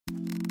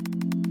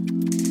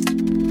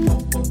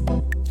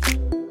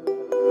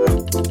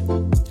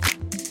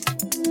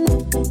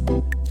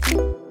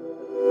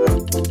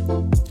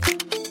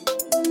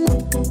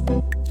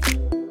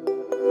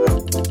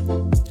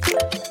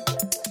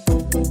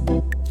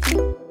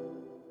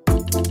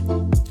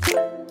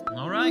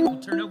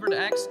turn over to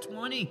Acts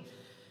 20.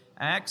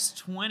 Acts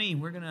 20,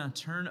 we're going to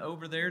turn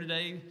over there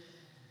today,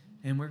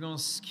 and we're going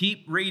to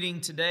keep reading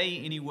today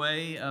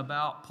anyway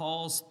about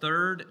Paul's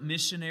third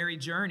missionary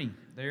journey.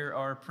 There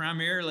are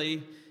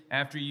primarily,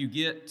 after you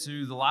get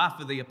to the life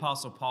of the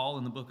Apostle Paul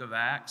in the book of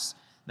Acts,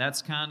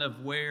 that's kind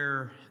of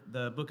where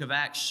the book of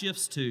Acts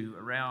shifts to,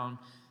 around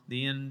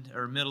the end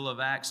or middle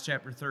of Acts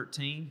chapter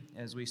 13,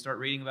 as we start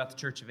reading about the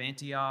church of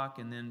Antioch,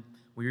 and then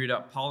we read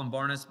about Paul and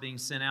Barnabas being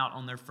sent out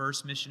on their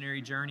first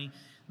missionary journey.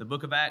 The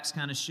book of Acts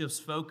kind of shifts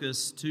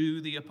focus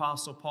to the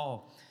Apostle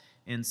Paul.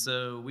 And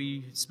so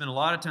we spent a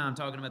lot of time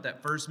talking about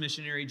that first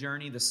missionary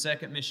journey, the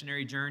second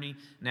missionary journey.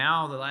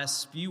 Now, the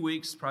last few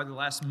weeks, probably the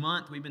last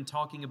month, we've been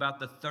talking about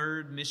the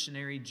third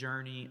missionary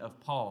journey of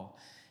Paul.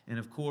 And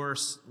of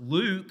course,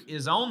 Luke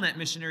is on that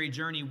missionary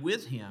journey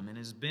with him and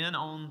has been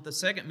on the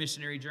second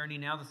missionary journey,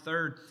 now the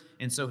third.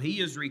 And so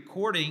he is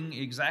recording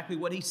exactly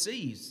what he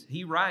sees.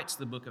 He writes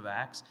the book of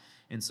Acts.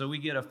 And so we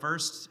get a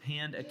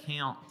first-hand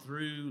account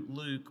through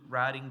Luke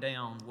writing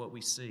down what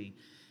we see.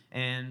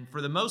 And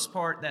for the most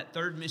part, that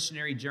third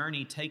missionary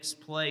journey takes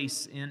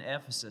place in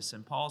Ephesus.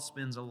 And Paul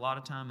spends a lot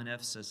of time in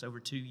Ephesus,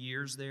 over 2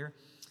 years there.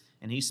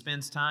 And he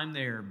spends time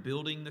there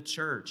building the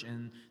church.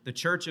 And the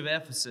church of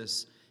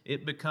Ephesus,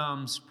 it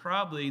becomes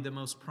probably the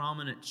most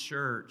prominent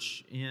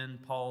church in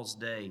Paul's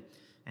day.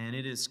 And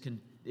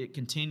it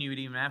continued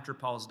even after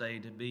Paul's day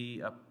to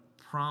be a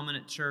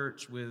prominent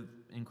church with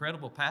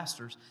incredible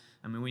pastors.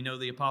 I mean, we know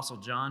the Apostle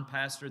John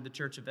pastored the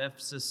church of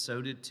Ephesus,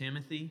 so did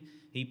Timothy.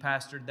 He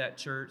pastored that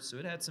church, so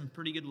it had some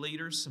pretty good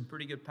leaders, some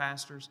pretty good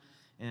pastors.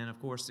 And of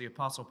course, the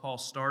Apostle Paul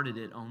started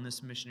it on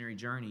this missionary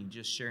journey,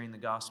 just sharing the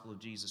gospel of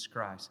Jesus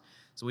Christ.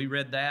 So we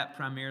read that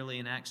primarily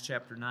in Acts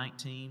chapter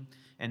 19.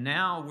 And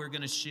now we're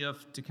going to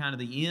shift to kind of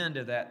the end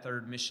of that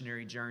third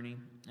missionary journey.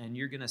 And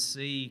you're going to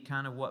see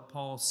kind of what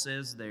Paul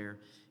says there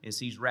as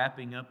he's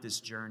wrapping up this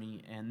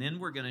journey. And then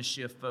we're going to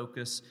shift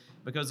focus,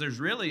 because there's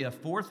really a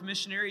fourth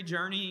missionary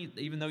journey,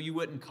 even though you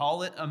wouldn't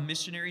call it a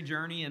missionary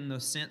journey in the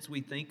sense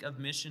we think of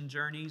mission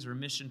journeys or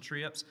mission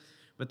trips.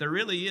 But there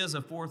really is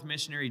a fourth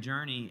missionary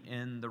journey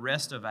in the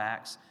rest of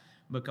Acts,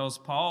 because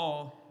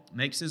Paul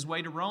makes his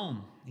way to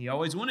Rome. He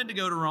always wanted to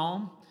go to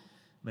Rome,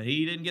 but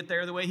he didn't get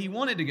there the way he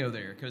wanted to go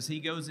there, because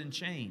he goes in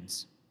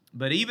chains.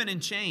 But even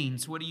in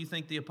chains, what do you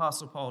think the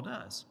Apostle Paul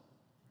does?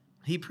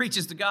 He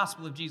preaches the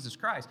gospel of Jesus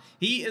Christ.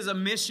 He is a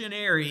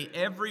missionary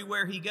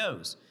everywhere he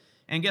goes.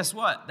 And guess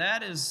what?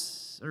 That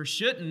is, or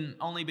shouldn't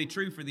only be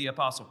true for the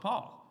Apostle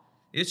Paul.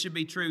 It should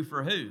be true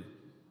for who?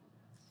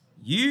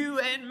 You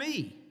and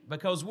me.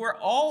 Because we're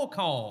all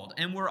called,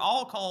 and we're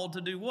all called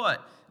to do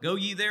what? Go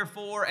ye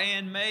therefore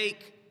and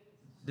make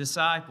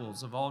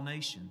disciples of all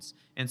nations.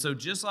 And so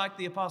just like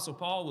the Apostle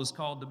Paul was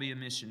called to be a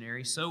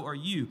missionary, so are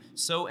you,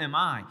 so am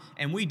I.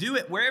 And we do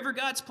it wherever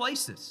God's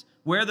placed us.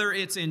 Whether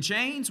it's in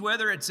chains,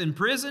 whether it's in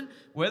prison,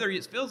 whether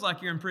it feels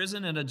like you're in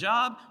prison at a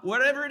job,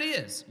 whatever it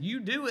is, you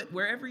do it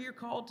wherever you're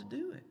called to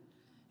do it.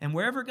 And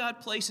wherever God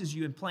places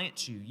you and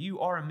plants you, you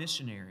are a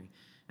missionary.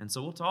 And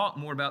so we'll talk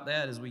more about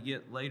that as we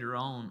get later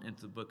on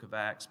into the book of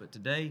Acts. But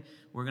today,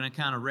 we're going to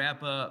kind of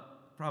wrap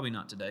up, probably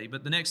not today,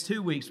 but the next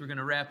 2 weeks, we're going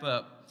to wrap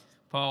up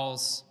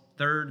Paul's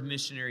third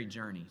missionary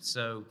journey.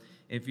 So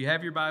if you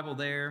have your Bible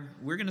there,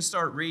 we're going to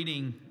start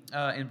reading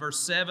in verse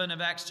 7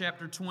 of Acts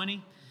chapter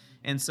 20.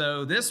 And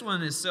so this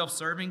one is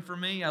self-serving for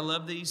me. I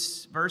love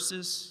these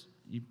verses.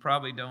 You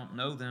probably don't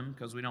know them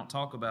because we don't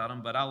talk about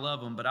them, but I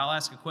love them. But I'll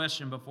ask a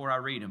question before I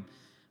read them.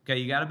 Okay,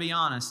 you got to be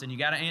honest, and you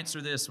got to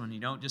answer this one.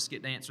 You don't just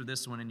get to answer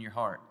this one in your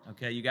heart.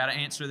 Okay, you got to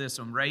answer this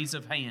one. Raise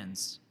of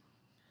hands.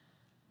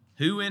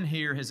 Who in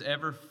here has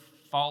ever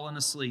fallen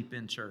asleep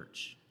in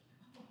church?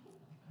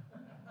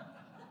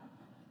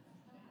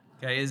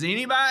 Okay, is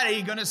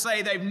anybody going to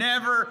say they've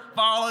never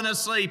fallen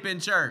asleep in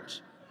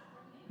church?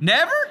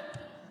 Never?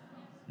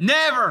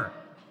 Never.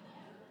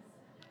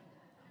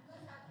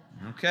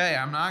 Okay,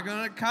 I'm not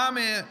going to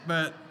comment,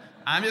 but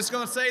I'm just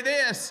going to say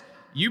this.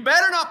 You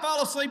better not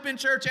fall asleep in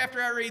church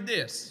after I read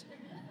this,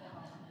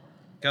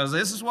 because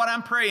this is what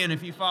I'm praying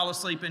if you fall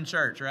asleep in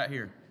church right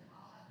here.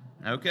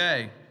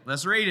 Okay,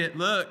 let's read it.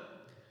 Look,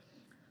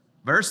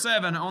 verse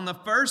 7, on the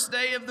first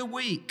day of the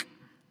week,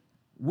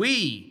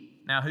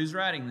 now who's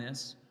writing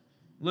this?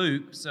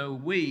 Luke,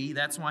 so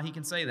that's why he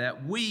can say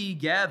that. We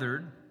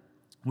gathered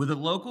with the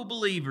local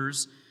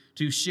believers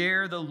to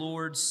share the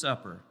Lord's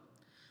Supper.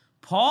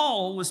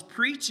 Paul was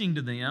preaching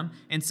to them,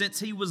 and since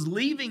he was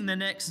leaving the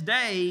next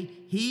day,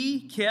 he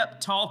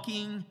kept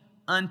talking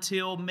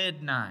until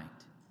midnight.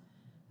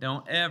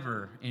 Don't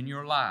ever in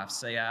your life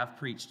say, I've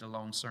preached a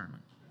long sermon.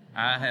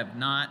 I have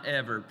not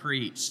ever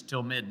preached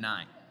till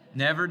midnight.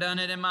 Never done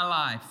it in my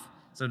life,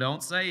 so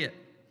don't say it.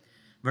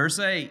 Verse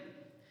 8,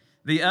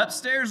 the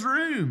upstairs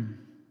room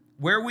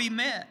where we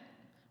met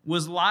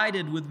was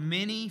lighted with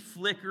many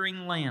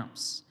flickering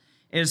lamps.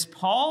 As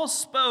Paul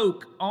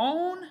spoke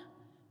on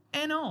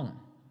and on.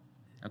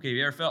 Okay, have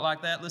you ever felt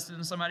like that listening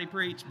to somebody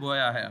preach? Boy,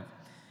 I have.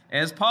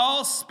 As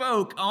Paul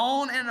spoke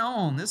on and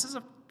on, this is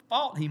a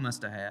fault he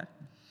must have had.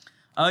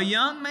 A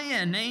young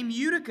man named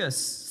Eutychus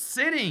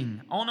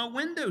sitting on a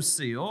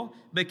windowsill,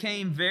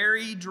 became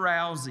very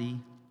drowsy.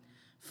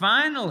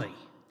 Finally,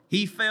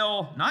 he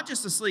fell not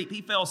just asleep,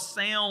 he fell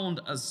sound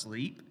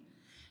asleep,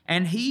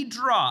 and he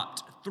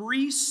dropped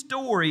 3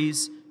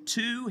 stories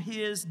to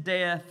his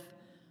death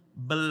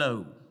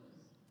below.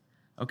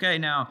 Okay,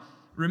 now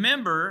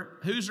remember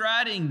who's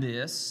writing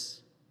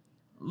this?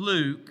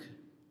 Luke.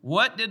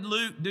 What did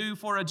Luke do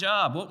for a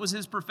job? What was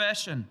his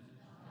profession?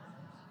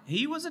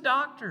 He was a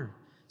doctor.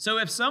 So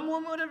if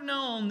someone would have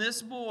known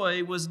this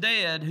boy was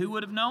dead, who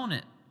would have known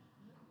it?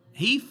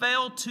 He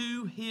fell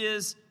to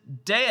his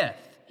death.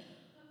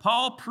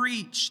 Paul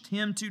preached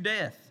him to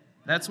death.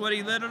 That's what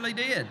he literally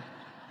did.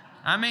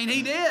 I mean,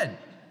 he did.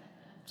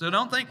 So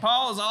don't think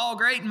Paul is all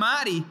great and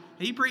mighty.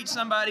 He preached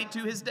somebody to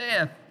his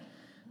death.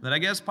 But I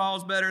guess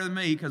Paul's better than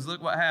me, because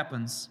look what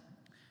happens.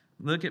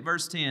 Look at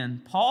verse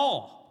 10.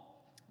 Paul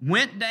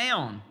went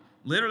down.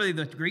 Literally,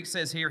 the Greek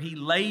says here, he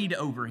laid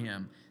over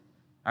him.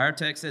 Our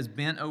text says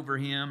bent over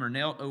him or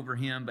knelt over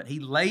him, but he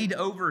laid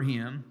over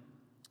him,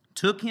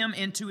 took him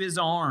into his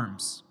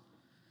arms.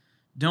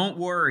 Don't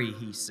worry,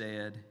 he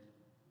said,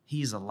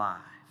 he's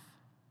alive.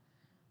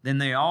 Then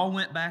they all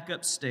went back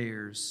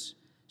upstairs,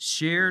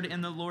 shared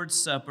in the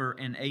Lord's Supper,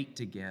 and ate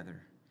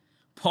together.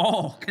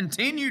 Paul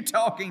continued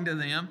talking to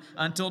them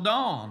until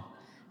dawn,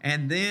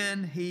 and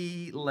then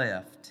he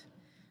left.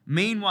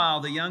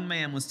 Meanwhile, the young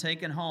man was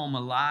taken home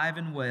alive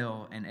and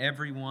well, and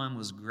everyone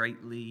was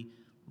greatly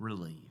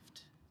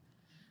relieved.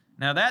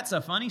 Now, that's a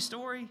funny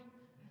story,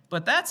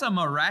 but that's a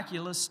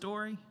miraculous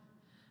story.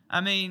 I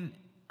mean,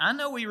 I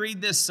know we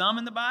read this some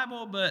in the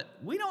Bible, but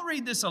we don't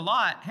read this a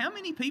lot. How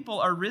many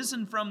people are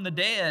risen from the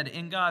dead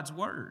in God's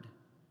Word?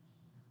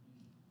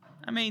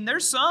 I mean,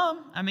 there's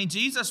some. I mean,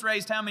 Jesus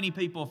raised how many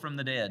people from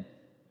the dead?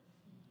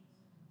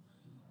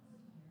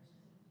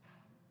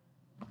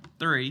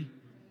 3.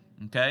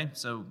 Okay,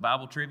 so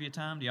Bible trivia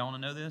time. Do y'all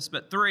want to know this?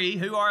 But 3,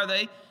 who are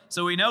they?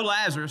 So we know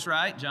Lazarus,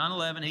 right? John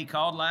 11, he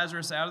called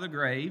Lazarus out of the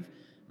grave.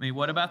 I mean,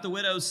 what about the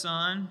widow's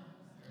son?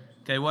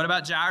 Okay, what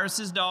about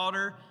Jairus'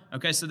 daughter?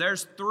 Okay, so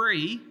there's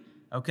 3.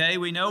 Okay,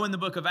 we know in the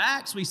book of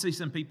Acts we see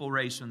some people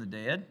raised from the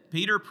dead.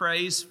 Peter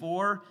prays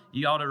for,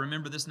 you ought to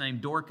remember this name,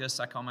 Dorcas.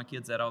 I call my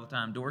kids that all the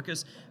time,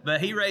 Dorcas.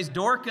 But he raised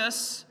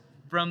Dorcas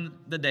from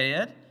the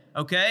dead.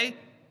 Okay,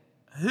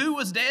 who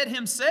was dead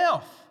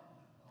himself?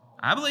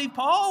 I believe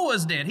Paul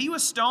was dead. He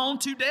was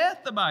stoned to death,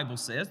 the Bible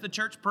says. The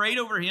church prayed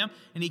over him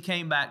and he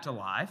came back to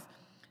life.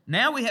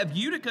 Now we have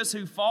Eutychus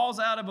who falls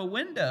out of a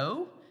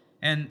window.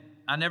 And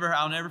I'll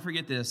never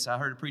forget this. I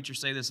heard a preacher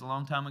say this a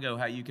long time ago,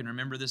 how you can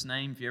remember this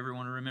name if you ever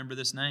want to remember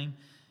this name.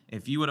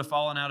 If you would have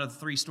fallen out of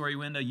the 3-story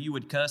window, you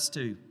would cuss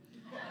too.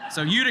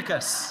 So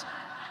Eutychus.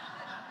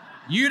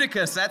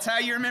 Eutychus, that's how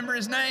you remember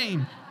his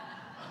name.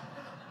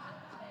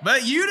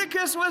 But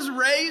Eutychus was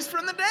raised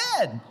from the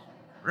dead,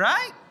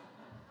 right?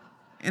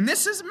 And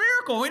this is a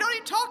miracle. We don't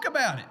even talk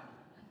about it.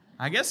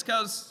 I guess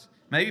because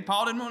maybe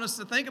Paul didn't want us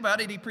to think about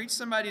it. He preached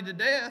somebody to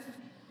death.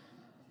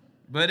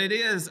 But it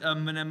is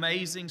an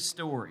amazing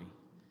story.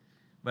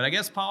 But I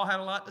guess Paul had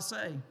a lot to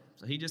say,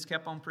 so he just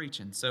kept on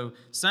preaching. So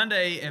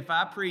Sunday, if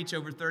I preach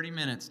over 30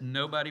 minutes,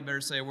 nobody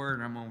better say a word,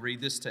 and I'm going to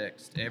read this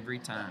text every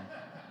time.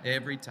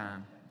 Every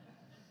time.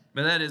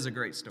 But that is a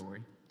great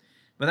story.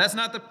 But that's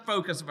not the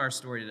focus of our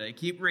story today.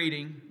 Keep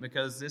reading,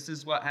 because this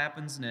is what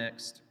happens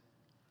next.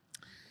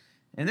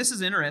 And this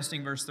is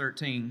interesting, verse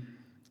 13.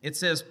 It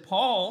says,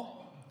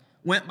 Paul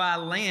went by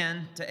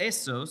land to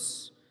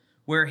Assos,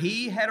 where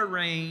he had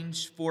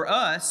arranged for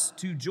us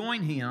to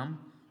join him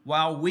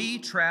while we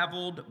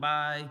traveled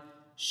by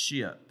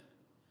ship.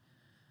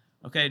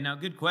 Okay, now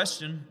good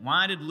question.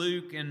 Why did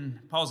Luke and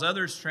Paul's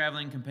other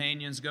traveling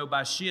companions go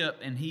by ship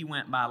and he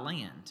went by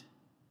land?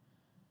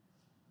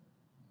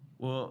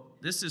 Well,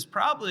 this is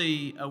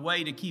probably a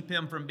way to keep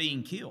him from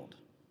being killed.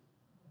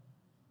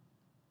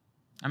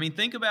 I mean,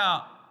 think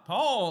about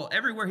Paul.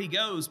 Everywhere he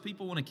goes,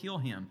 people want to kill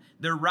him.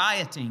 They're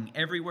rioting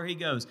everywhere he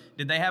goes.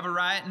 Did they have a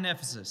riot in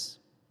Ephesus?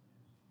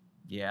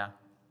 Yeah.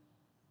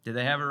 Did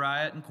they have a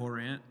riot in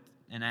Corinth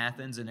and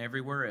Athens and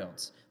everywhere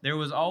else? There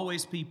was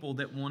always people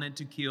that wanted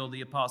to kill the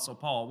Apostle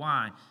Paul.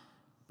 Why?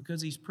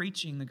 Because he's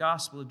preaching the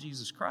gospel of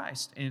Jesus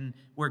Christ. And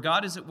where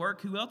God is at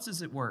work, who else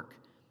is at work?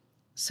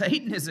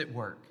 Satan is at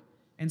work.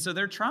 And so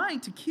they're trying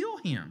to kill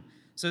him.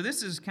 So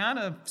this is kind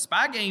of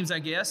spy games, I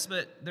guess,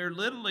 but they're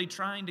literally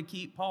trying to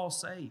keep Paul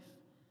safe.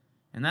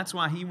 And that's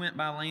why he went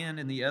by land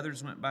and the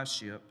others went by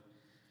ship.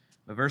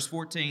 But verse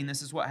 14,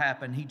 this is what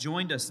happened. He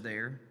joined us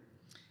there.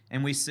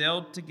 And we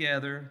sailed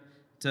together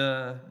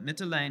to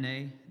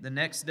Mytilene. The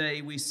next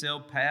day we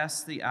sailed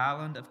past the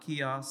island of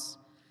Chios.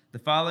 The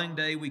following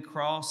day we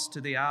crossed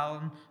to the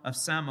island of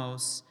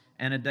Samos.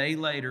 And a day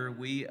later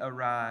we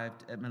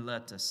arrived at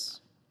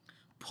Miletus.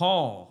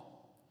 Paul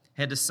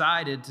had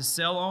decided to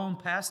sail on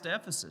past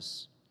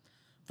Ephesus,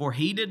 for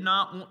he did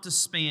not want to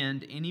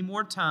spend any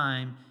more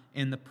time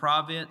in the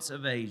province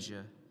of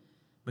Asia,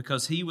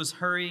 because he was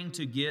hurrying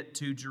to get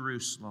to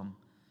Jerusalem,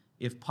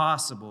 if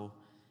possible,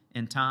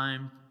 in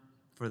time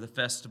for the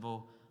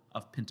festival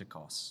of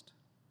Pentecost.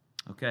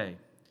 Okay.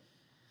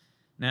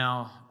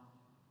 Now,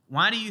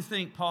 why do you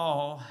think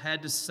Paul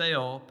had to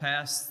sail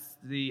past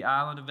the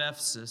island of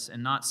Ephesus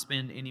and not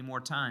spend any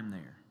more time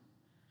there?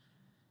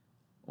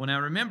 Well, now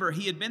remember,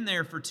 he had been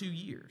there for 2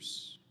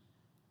 years.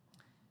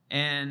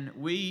 And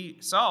we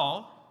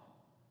saw,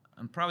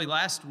 and probably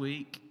last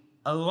week,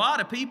 a lot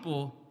of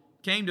people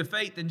came to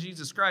faith in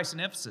Jesus Christ in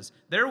Ephesus.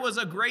 There was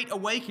a great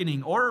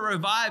awakening or a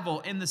revival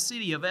in the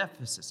city of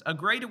Ephesus, a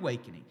great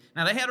awakening.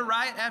 Now, they had a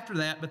riot after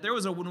that, but there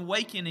was an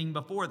awakening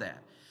before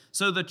that.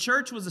 So the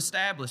church was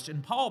established,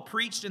 and Paul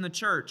preached in the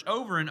church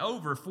over and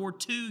over for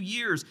 2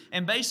 years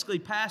and basically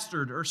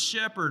pastored or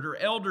shepherded or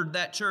eldered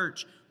that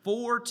church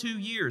for 2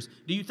 years.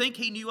 Do you think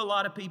he knew a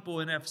lot of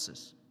people in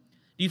Ephesus?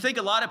 Do you think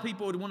a lot of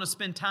people would want to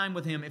spend time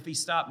with him if he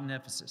stopped in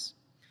Ephesus?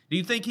 Do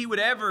you think he would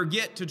ever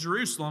get to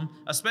Jerusalem,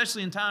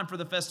 especially in time for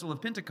the festival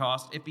of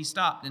Pentecost, if he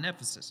stopped in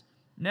Ephesus?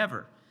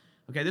 Never.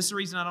 Okay, this is the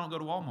reason I don't go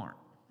to Walmart.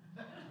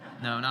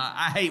 No,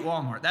 I hate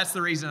Walmart. That's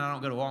the reason I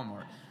don't go to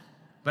Walmart.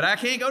 But I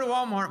can't go to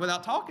Walmart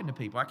without talking to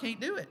people. I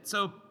can't do it.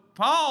 So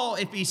Paul,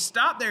 if he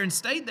stopped there and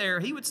stayed there,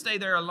 he would stay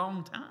there a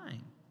long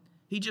time.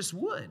 He just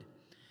would.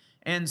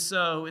 And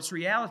so it's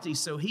reality.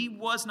 So he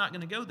was not going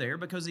to go there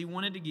because he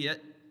wanted to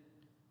get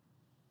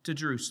to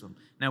Jerusalem.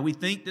 Now, we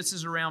think this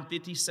is around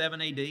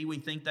 57 AD. We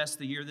think that's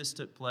the year this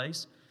took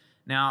place.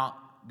 Now,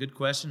 good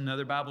question,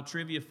 another Bible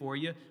trivia for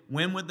you.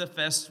 When would the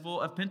festival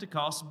of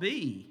Pentecost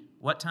be?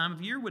 What time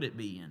of year would it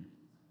be in?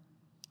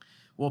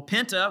 Well,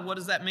 Penta, what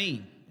does that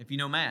mean, if you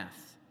know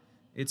math?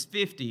 It's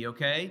 50,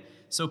 okay?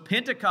 So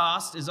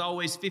Pentecost is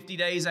always 50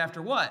 days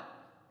after what?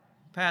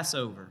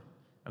 Passover.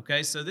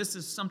 Okay, so this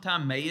is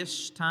sometime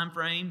May-ish time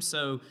frame.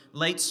 So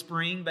late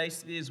spring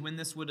basically is when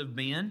this would have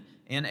been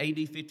in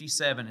AD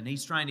 57. And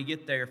he's trying to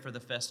get there for the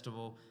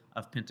festival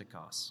of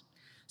Pentecost.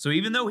 So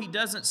even though he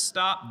doesn't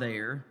stop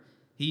there,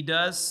 he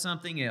does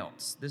something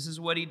else. This is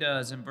what he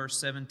does in verse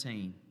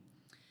 17.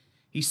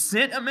 He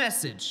sent a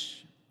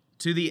message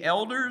to the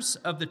elders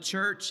of the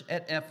church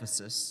at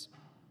Ephesus,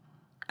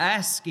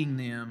 asking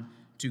them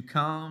to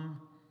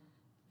come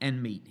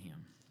and meet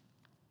him.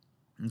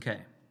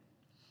 Okay.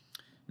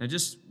 Now,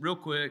 just real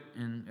quick,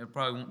 and it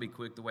probably won't be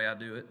quick the way I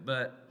do it,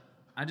 but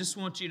I just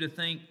want you to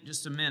think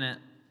just a minute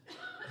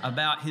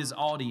about his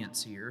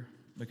audience here,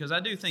 because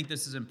I do think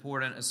this is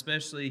important,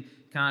 especially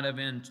kind of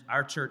in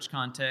our church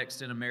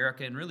context in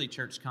America and really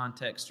church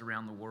context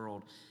around the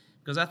world,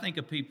 because I think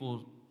of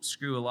people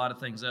screw a lot of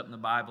things up in the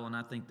Bible, and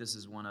I think this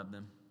is one of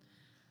them.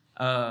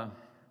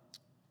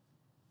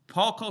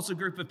 Paul calls a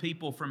group of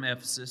people from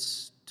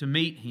Ephesus to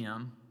meet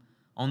him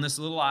on this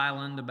little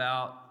island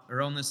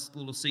on this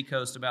little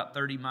seacoast about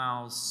 30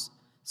 miles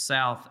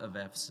south of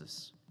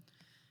Ephesus.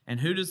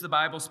 And who does the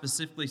Bible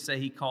specifically say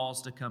he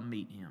calls to come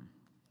meet him?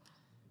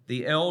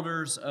 The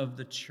elders of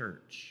the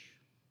church.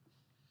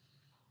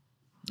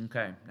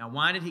 Okay, now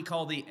why did he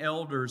call the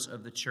elders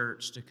of the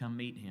church to come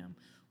meet him?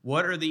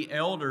 What are the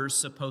elders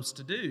supposed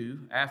to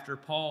do after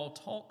Paul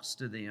talks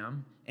to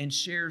them and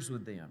shares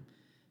with them?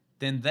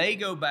 Then they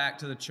go back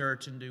to the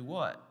church and do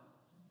what?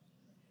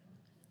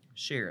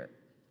 Share it.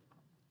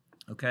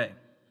 Okay.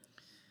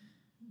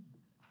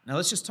 Now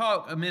let's just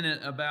talk a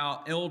minute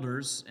about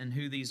elders and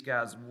who these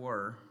guys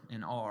were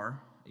and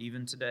are,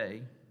 even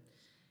today.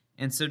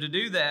 And so to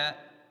do that,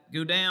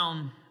 go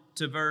down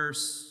to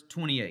verse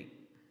 28.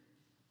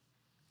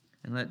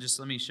 And let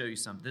me show you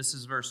something. This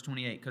is verse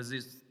 28, because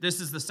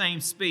this is the same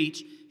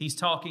speech. He's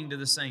talking to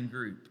the same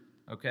group,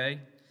 okay?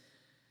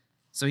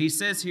 So he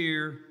says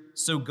here,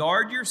 so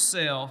guard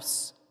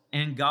yourselves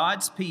and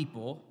God's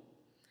people,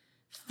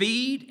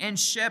 feed and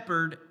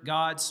shepherd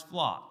God's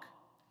flock.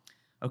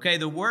 Okay,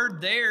 the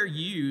word there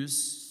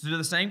used to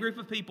the same group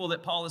of people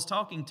that Paul is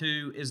talking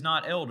to is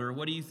not elder.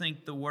 What do you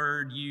think the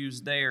word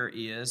used there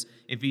is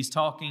if he's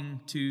talking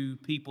to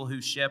people who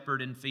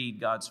shepherd and feed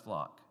God's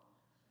flock?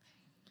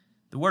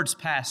 The word's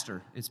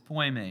pastor. It's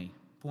poimen,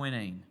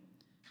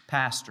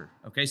 pastor.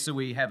 Okay, so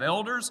we have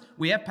elders,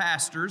 we have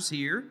pastors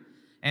here,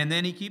 and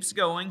then he keeps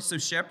going. So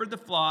shepherd the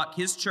flock,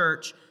 his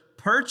church,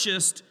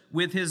 purchased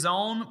with his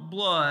own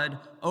blood,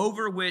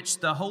 over which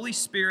the Holy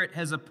Spirit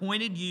has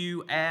appointed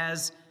you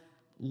as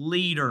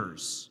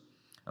leaders.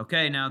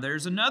 Okay, now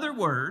there's another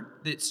word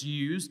that's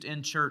used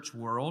in church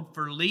world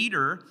for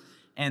leader,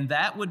 and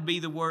that would be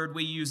the word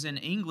we use in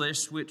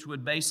English, which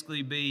would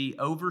basically be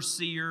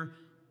overseer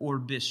or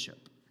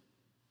bishop.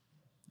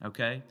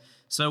 Okay,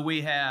 so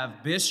we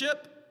have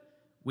bishop,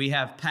 we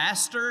have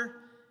pastor,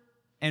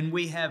 and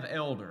we have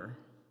elder.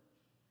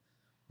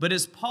 But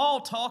is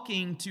Paul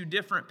talking to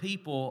different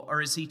people,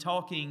 or is he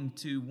talking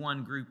to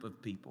one group of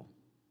people?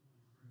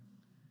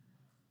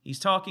 He's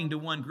talking to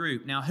one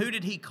group. Now, who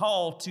did he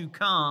call to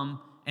come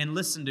and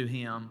listen to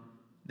him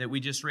that we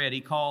just read? He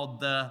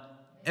called the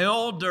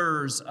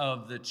elders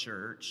of the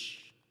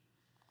church.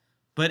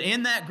 But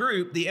in that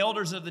group, the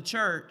elders of the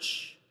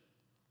church,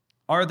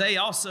 are they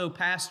also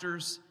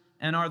pastors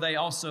and are they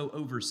also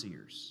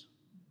overseers?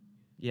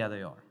 Yeah,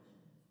 they are.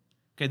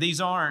 Okay, these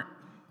aren't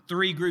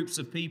three groups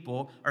of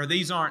people, or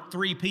these aren't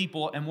three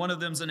people and one of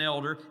them's an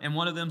elder and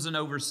one of them's an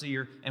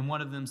overseer and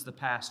one of them's the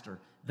pastor.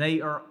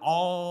 They are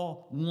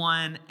all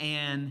one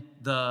and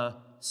the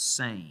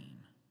same.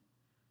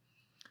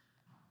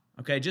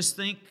 Okay, just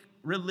think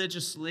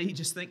religiously,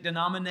 just think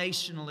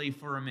denominationally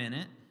for a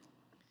minute.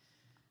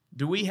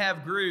 Do we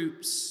have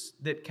groups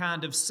that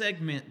kind of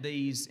segment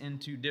these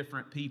into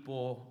different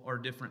people or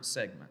different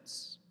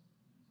segments?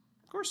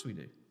 Of course we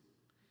do.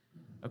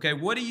 Okay,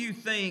 what do you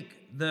think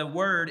the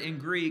word in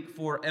Greek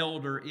for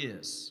elder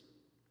is?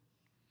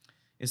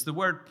 It's the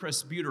word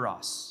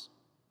presbyteros.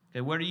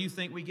 Okay, what do you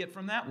think we get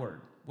from that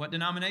word? What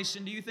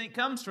denomination do you think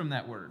comes from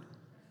that word?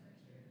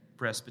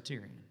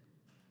 Presbyterian.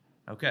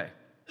 Okay,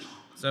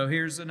 so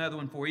here's another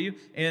one for you.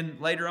 And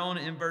later on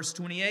in verse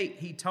 28,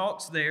 he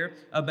talks there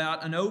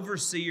about an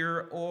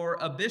overseer or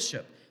a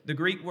bishop. The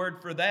Greek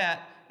word for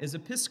that is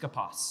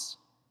episkopos.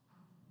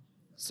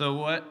 So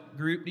what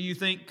group do you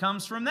think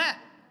comes from that?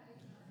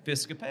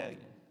 Episcopalian.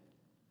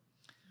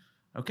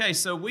 Okay,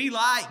 so we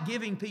like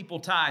giving people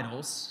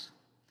titles,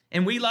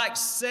 and we like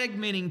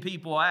segmenting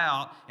people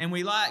out, and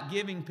we like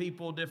giving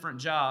people different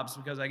jobs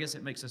because I guess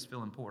it makes us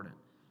feel important.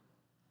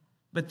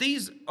 But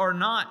these are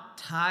not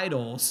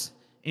titles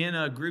in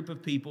a group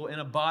of people, in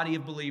a body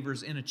of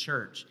believers, in a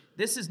church.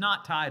 This is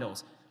not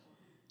titles.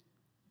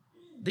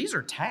 These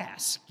are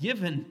tasks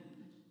given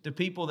to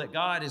people that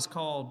God has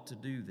called to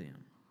do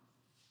them.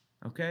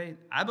 Okay?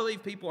 I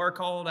believe people are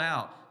called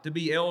out to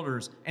be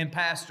elders and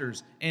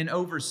pastors and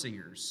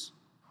overseers.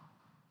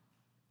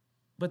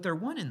 But they're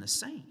one and the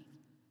same.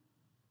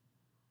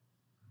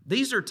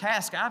 These are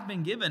tasks I've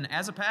been given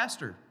as a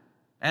pastor,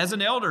 as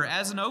an elder,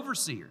 as an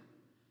overseer,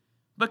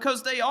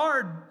 because they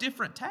are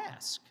different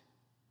tasks,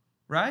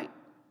 right?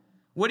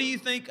 What do you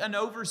think an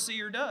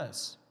overseer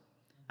does?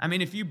 I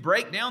mean, if you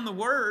break down the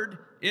word,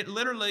 it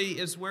literally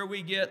is where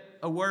we get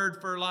a word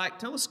for like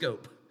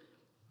telescope.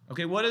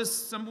 Okay, what does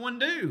someone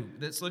do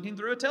that's looking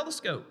through a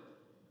telescope?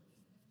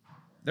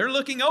 They're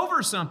looking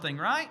over something,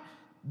 right?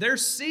 They're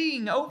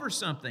seeing over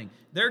something.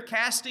 They're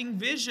casting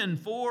vision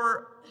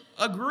for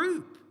a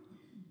group.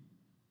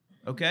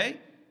 Okay?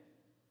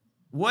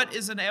 What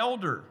is an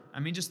elder? I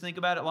mean, just think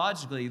about it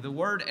logically. The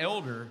word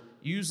elder,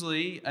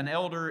 usually an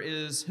elder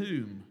is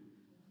whom?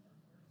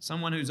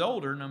 Someone who's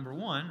older, number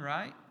one,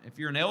 right? If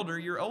you're an elder,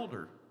 you're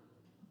older.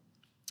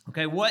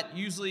 Okay, what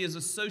usually is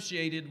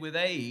associated with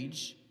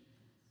age,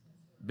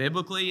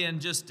 biblically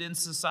and just in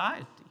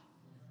society?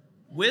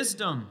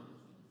 Wisdom.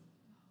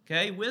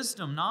 Okay,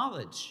 wisdom,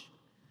 knowledge.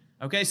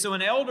 Okay, so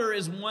an elder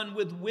is one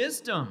with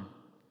wisdom.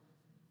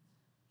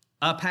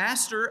 A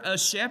pastor, a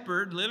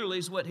shepherd, literally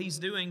is what he's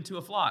doing to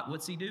a flock.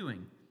 What's he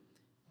doing?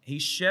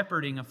 He's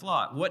shepherding a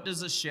flock. What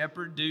does a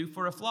shepherd do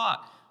for a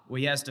flock? Well,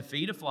 he has to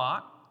feed a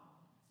flock.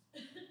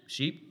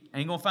 Sheep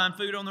ain't going to find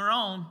food on their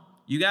own.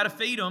 You got to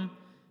feed them.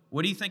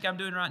 What do you think I'm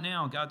doing right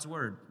now in God's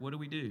word? What do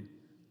we do?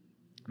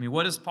 I mean,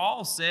 what has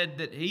Paul said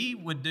that he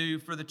would do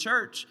for the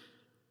church?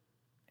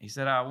 He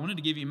said, I wanted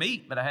to give you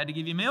meat, but I had to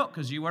give you milk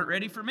because you weren't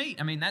ready for meat.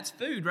 I mean, that's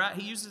food, right?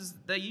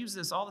 They use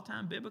this all the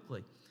time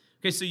biblically.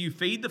 Okay, so you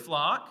feed the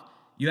flock.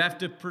 You have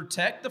to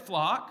protect the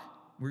flock.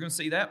 We're going to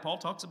see that. Paul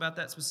talks about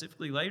that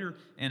specifically later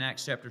in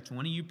Acts chapter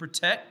 20. You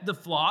protect the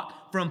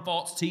flock from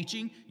false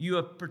teaching.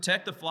 You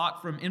protect the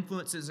flock from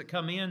influences that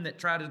come in that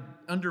try to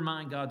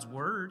undermine God's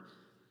word.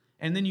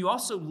 And then you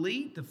also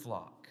lead the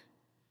flock.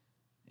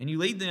 And you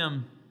lead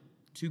them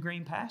to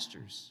green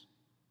pastures,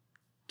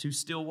 to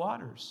still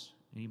waters.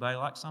 Anybody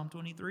like Psalm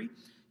 23?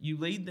 You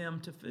lead them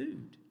to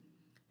food.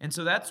 And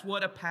so that's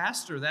what a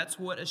pastor, that's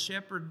what a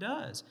shepherd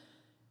does.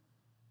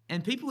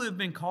 And people who have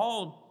been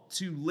called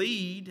to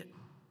lead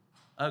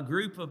a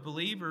group of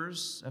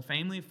believers, a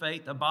family of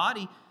faith, a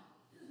body,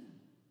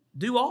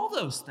 do all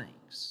those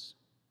things.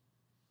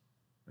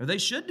 Or they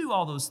should do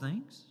all those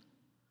things.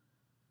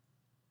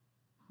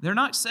 They're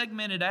not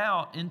segmented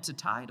out into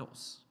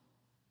titles.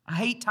 I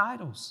hate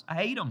titles. I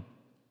hate them.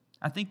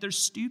 I think they're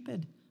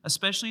stupid,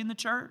 especially in the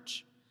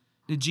church.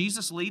 Did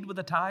Jesus lead with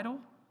a title?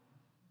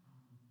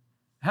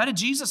 How did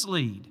Jesus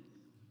lead?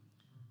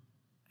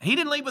 He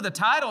didn't lead with a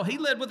title. He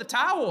led with a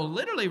towel,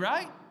 literally,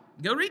 right?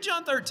 Go read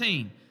John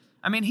 13.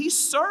 I mean, he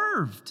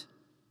served,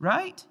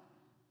 right?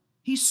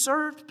 He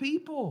served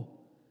people.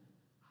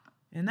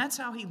 And that's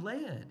how he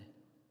led.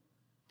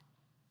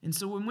 And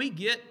so when we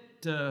get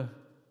to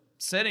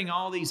setting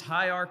all these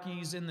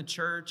hierarchies in the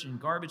church and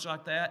garbage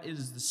like that, it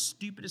is the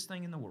stupidest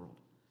thing in the world.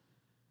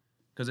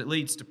 Because it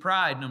leads to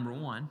pride, number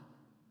one.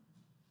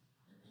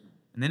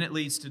 And then it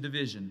leads to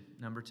division,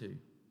 number two.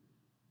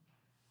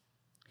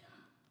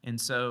 And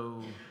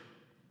so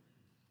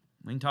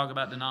we can talk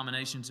about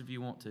denominations if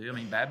you want to. I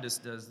mean,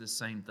 Baptist does this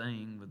same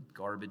thing with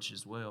garbage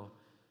as well.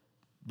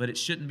 But it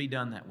shouldn't be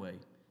done that way.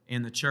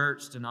 In the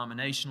church,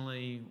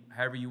 denominationally,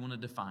 however you want to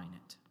define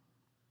it.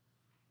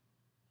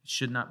 It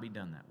should not be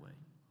done that way.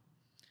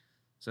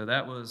 So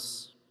that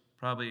was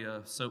probably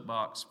a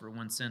soapbox for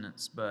one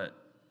sentence, but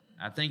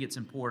I think it's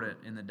important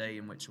in the day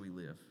in which we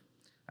live.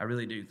 I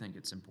really do think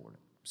it's important.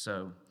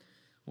 So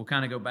we'll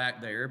kind of go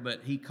back there,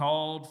 but he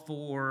called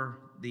for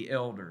the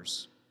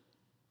elders.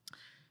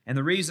 And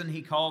the reason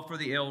he called for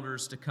the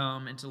elders to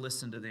come and to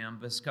listen to them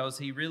was because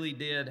he really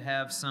did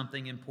have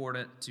something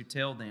important to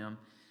tell them,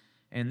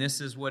 and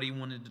this is what he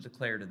wanted to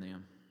declare to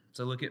them.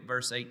 So look at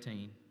verse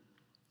 18.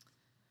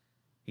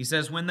 He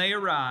says, when they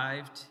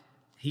arrived,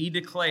 he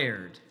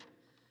declared,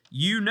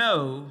 "You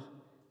know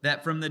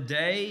that from the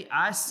day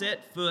I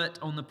set foot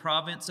on the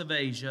province of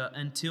Asia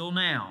until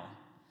now,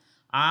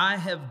 I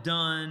have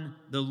done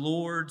the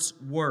Lord's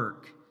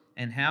work."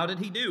 And how did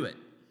he do it?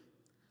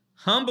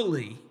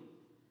 Humbly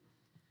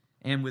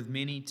and with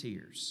many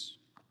tears.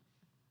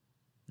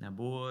 Now,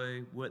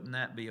 boy, wouldn't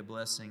that be a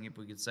blessing if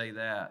we could say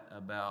that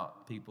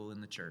about people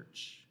in the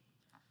church,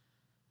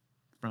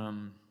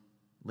 from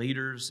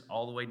leaders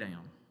all the way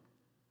down.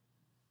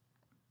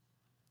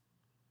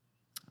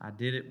 I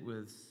did it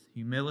with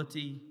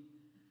humility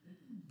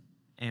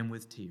and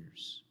with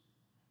tears.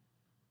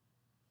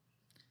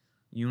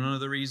 You know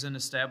the reason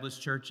established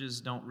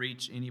churches don't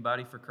reach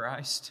anybody for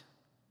Christ?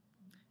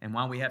 And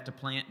why we have to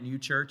plant new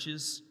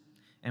churches?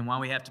 And why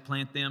we have to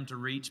plant them to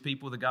reach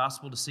people with the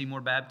gospel to see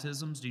more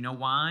baptisms? Do you know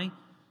why?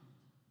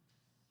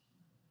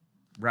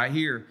 Right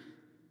here.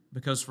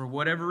 Because for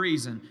whatever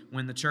reason,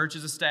 when the church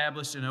is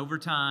established and over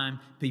time,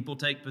 people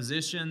take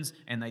positions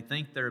and they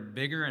think they're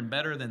bigger and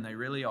better than they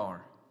really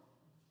are.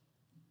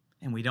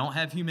 And we don't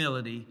have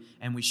humility,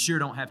 and we sure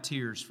don't have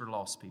tears for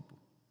lost people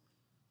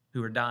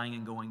who are dying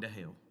and going to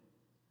hell.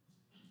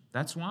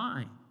 That's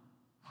why.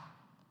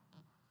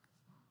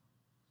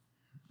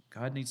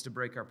 God needs to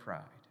break our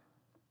pride.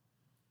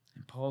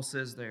 And Paul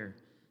says there,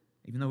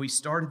 even though he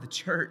started the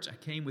church, I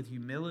came with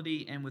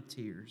humility and with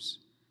tears.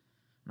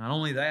 Not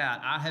only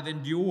that, I have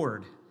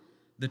endured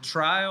the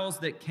trials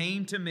that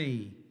came to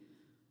me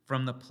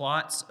from the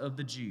plots of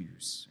the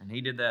Jews. And he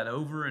did that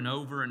over and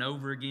over and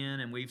over again,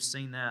 and we've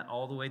seen that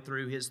all the way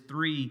through his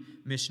 3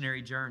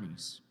 missionary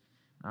journeys.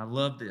 I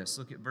love this.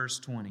 Look at verse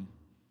 20.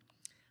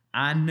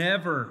 I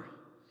never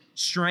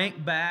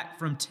shrank back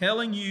from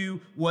telling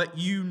you what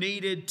you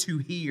needed to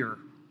hear,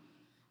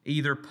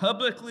 either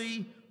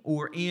publicly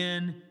or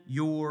in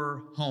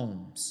your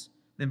homes.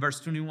 Then verse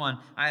 21,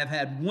 I have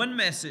had one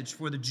message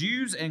for the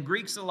Jews and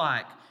Greeks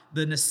alike,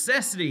 the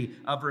necessity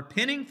of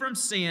repenting from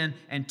sin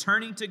and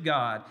turning to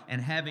God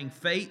and having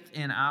faith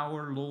in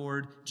our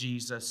Lord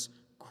Jesus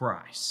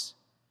Christ.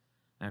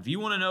 Now, if you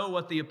want to know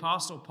what the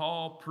Apostle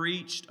Paul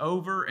preached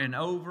over and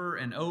over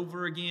and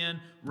over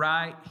again,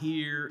 right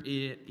here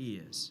it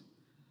is.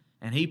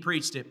 And he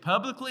preached it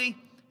publicly,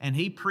 and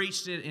he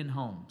preached it in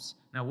homes.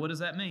 Now, what does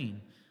that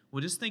mean?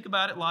 Well, just think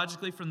about it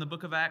logically from the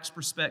book of Acts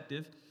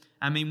perspective.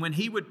 I mean, when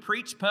he would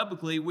preach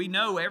publicly, we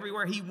know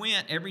everywhere he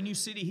went, every new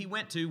city he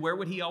went to, where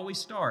would he always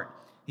start?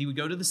 He would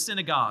go to the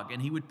synagogue,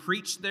 and he would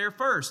preach there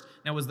first.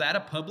 Now, was that a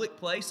public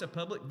place, a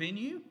public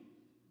venue?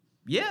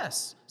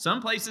 Yes.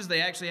 Some places they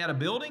actually had a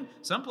building.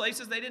 Some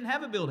places they didn't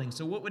have a building.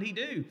 So what would he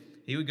do?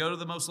 He would go to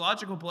the most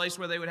logical place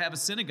where they would have a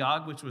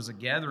synagogue, which was a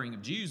gathering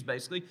of Jews,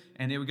 basically,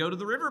 and they would go to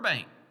the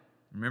riverbank.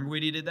 Remember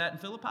when he did that in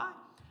Philippi?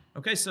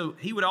 Okay, so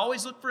he would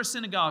always look for a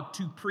synagogue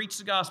to preach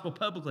the gospel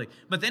publicly.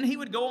 But then he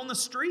would go on the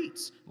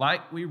streets.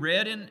 Like we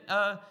read in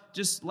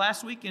just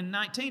last week in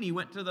 19, he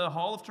went to the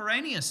Hall of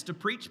Tyrannus to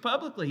preach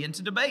publicly and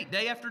to debate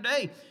day after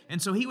day. And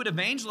so he would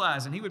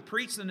evangelize and he would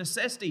preach the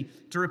necessity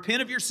to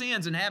repent of your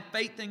sins and have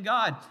faith in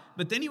God.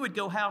 But then he would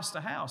go house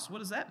to house. What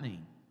does that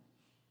mean?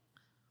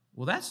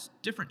 Well, that's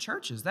different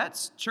churches.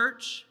 That's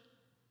church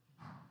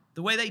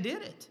the way they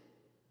did it.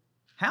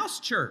 House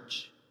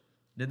church.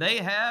 Did they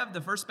have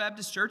the First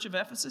Baptist Church of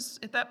Ephesus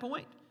at that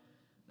point?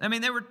 I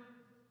mean,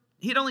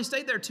 he'd only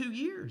stayed there 2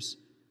 years.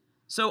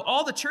 So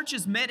all the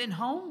churches met in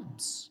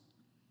homes.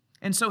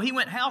 And so he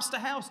went house to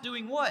house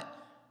doing what?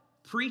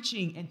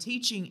 Preaching and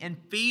teaching and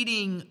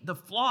feeding the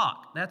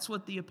flock. That's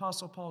what the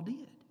Apostle Paul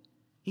did.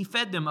 He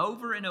fed them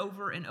over and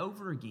over and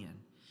over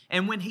again.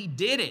 And when he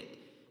did it,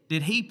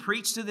 did he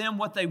preach to them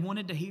what they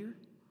wanted to hear?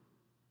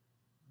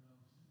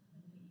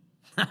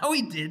 No,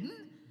 he didn't.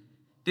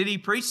 Did he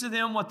preach to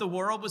them what the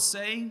world was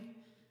saying?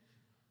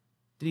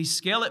 Did he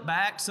scale it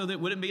back so that it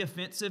wouldn't be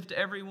offensive to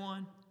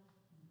everyone?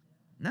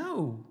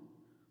 No.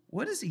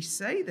 What does he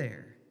say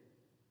there?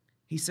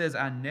 He says,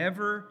 I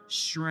never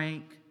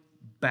shrank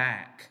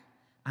back.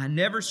 I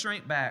never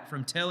shrank back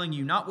from telling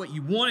you not what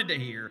you wanted to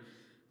hear,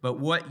 but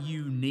what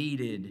you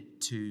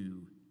needed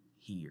to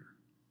hear.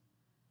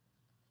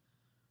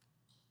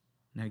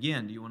 Now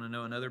again, do you want to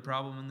know another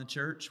problem in the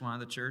church? Why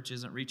the church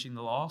isn't reaching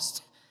the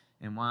lost?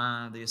 And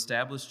why the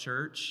established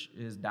church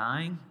is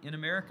dying in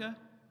America?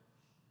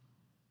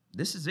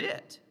 This is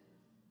it.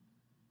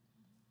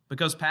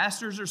 Because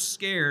pastors are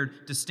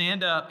scared to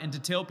stand up and to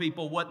tell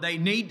people what they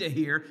need to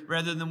hear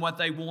rather than what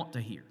they want to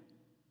hear.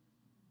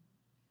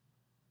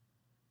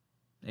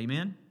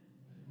 Amen?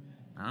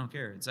 I don't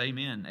care. It's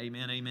amen,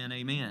 amen, amen,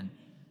 amen.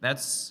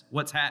 That's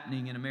what's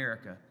happening in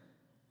America.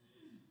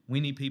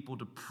 We need people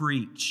to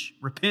preach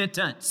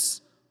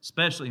repentance,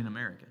 especially in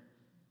America,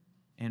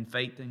 and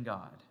faith in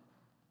God.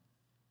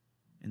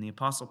 And the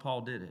Apostle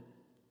Paul did it.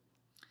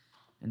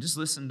 And just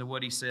listen to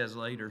what he says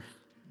later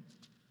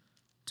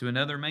to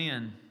another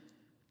man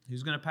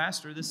who's going to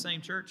pastor this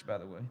same church, by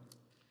the way,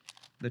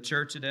 the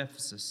church at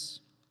Ephesus.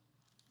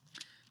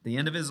 The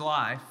end of his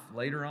life,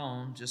 later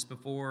on, just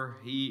before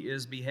he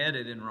is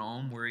beheaded in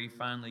Rome, where he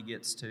finally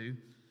gets to,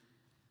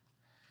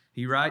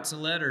 He writes a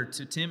letter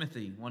to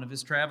Timothy, one of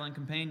his traveling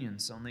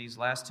companions, on these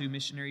last 2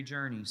 missionary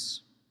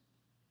journeys.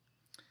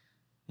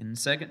 In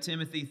 2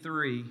 Timothy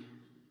 3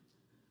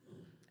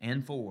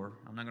 and 4,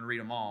 I'm not going to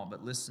read them all,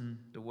 but listen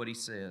to what he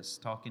says,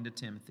 talking to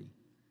Timothy.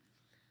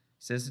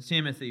 He says to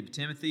Timothy,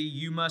 Timothy,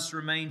 you must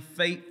remain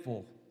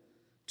faithful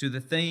to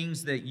the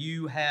things that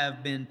you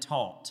have been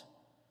taught.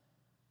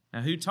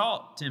 Now, who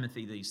taught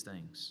Timothy these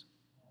things?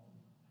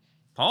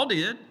 Paul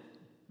did,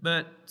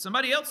 but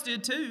somebody else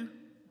did too.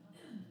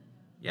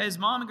 Yeah, his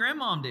mom and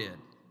grandmom did.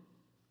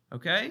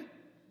 Okay?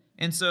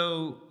 And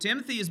so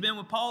Timothy has been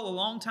with Paul a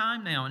long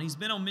time now, and he's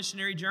been on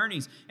missionary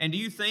journeys. And do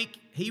you think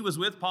he was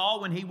with Paul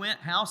when he went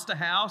house to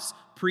house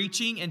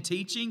preaching and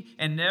teaching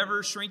and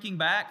never shrinking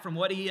back from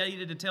what he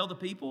needed to tell the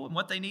people and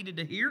what they needed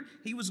to hear?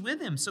 He was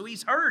with him, so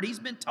he's heard, he's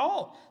been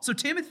taught. So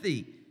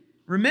Timothy,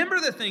 remember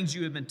the things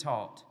you have been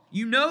taught.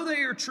 You know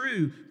they are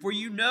true, for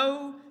you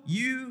know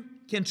you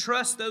can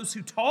trust those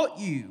who taught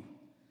you.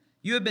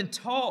 You have been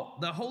taught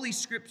the Holy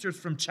Scriptures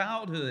from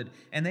childhood,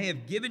 and they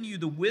have given you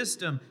the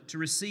wisdom to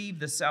receive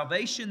the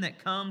salvation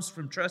that comes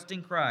from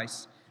trusting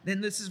Christ. Then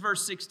this is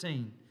verse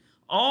 16.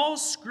 All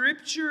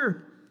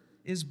Scripture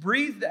is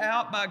breathed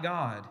out by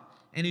God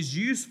and is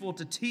useful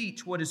to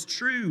teach what is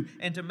true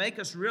and to make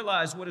us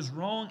realize what is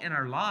wrong in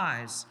our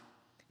lives.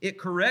 It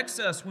corrects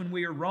us when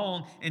we are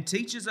wrong and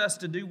teaches us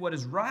to do what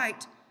is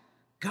right.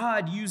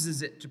 God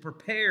uses it to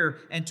prepare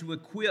and to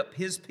equip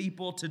His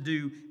people to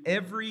do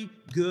every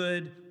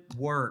good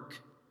work.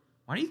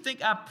 Why do you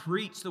think I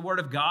preach the Word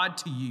of God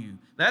to you?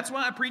 That's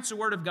why I preach the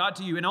Word of God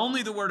to you, and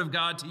only the Word of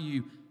God to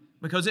you,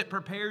 because it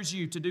prepares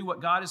you to do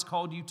what God has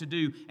called you to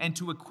do and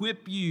to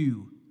equip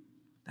you.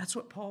 That's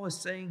what Paul is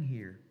saying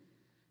here.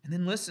 And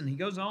then listen, he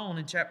goes on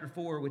in chapter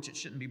 4, which it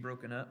shouldn't be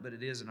broken up, but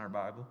it is in our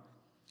Bible.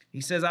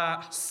 He says,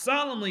 I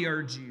solemnly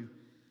urge you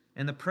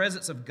in the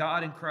presence of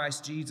God in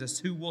Christ Jesus,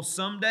 who will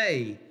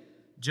someday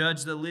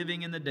judge the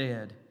living and the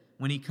dead,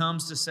 when He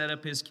comes to set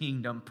up His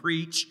kingdom,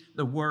 preach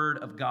the Word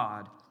of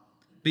God.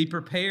 Be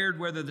prepared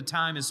whether the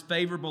time is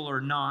favorable or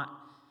not.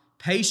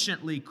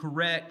 Patiently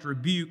correct,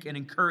 rebuke, and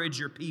encourage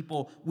your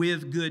people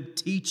with good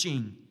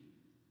teaching.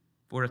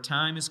 For a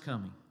time is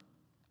coming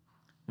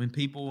when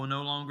people will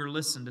no longer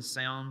listen to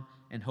sound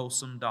and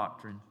wholesome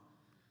doctrine.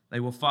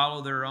 They will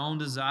follow their own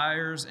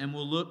desires and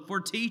will look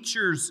for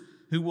teachers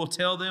who will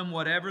tell them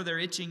whatever their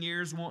itching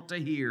ears want to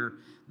hear.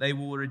 They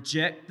will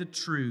reject the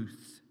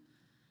truth,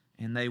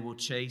 and they will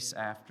chase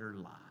after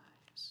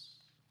lies.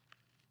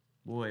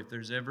 Boy, if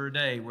there's ever a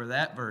day where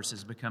that verse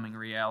is becoming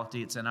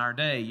reality, it's in our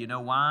day. You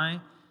know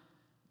why?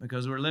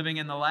 Because we're living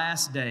in the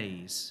last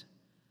days.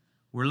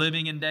 We're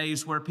living in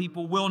days where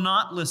people will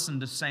not listen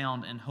to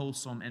sound and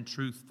wholesome and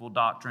truthful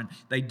doctrine.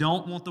 They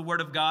don't want the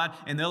Word of God,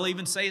 and they'll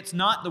even say it's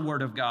not the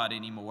Word of God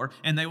anymore.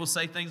 And they will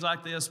say things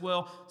like this,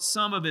 well,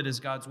 some of it is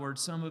God's Word,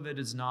 some of it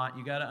is not.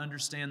 You got to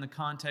understand the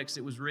context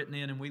it was written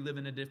in, and we live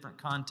in a different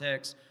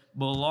context.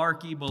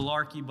 Malarkey,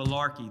 malarkey,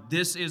 malarkey.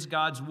 This is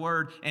God's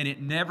Word, and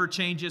it never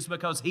changes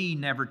because He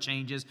never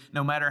changes,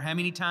 no matter how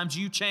many times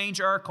you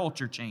change or our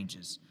culture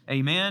changes.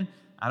 Amen?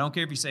 I don't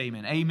care if you say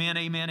amen. Amen,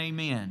 amen,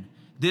 amen.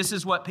 This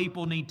is what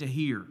people need to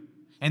hear.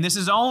 And this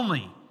is the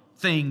only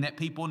thing that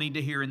people need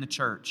to hear in the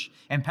church.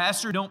 And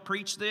pastor, don't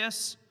preach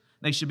this.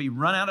 They should be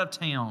run out of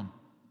town.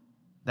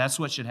 That's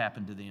what should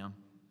happen to them.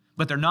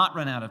 But they're not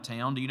run out of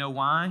town. Do you know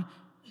why?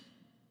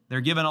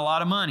 They're given a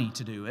lot of money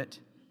to do it.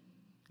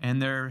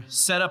 And they're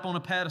set up on a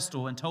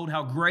pedestal and told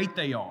how great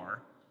they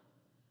are,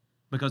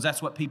 because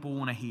that's what people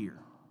want to hear.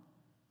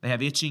 They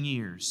have itching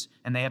ears,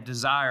 and they have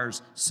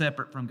desires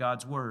separate from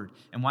God's Word.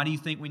 And why do you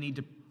think we need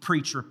to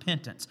preach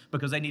repentance?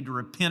 Because they need to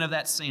repent of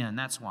that sin.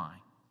 That's why.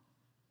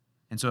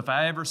 And so if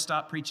I ever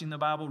stop preaching the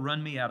Bible,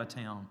 run me out of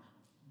town.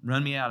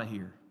 Run me out of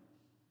here.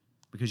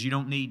 Because you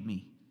don't need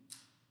me.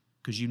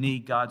 Because you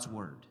need God's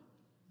Word.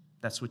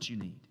 That's what you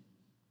need.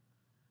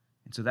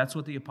 And so that's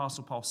what the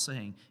Apostle Paul's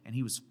saying, and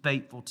he was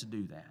faithful to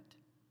do that.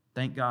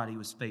 Thank God he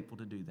was faithful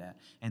to do that.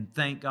 And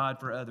thank God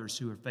for others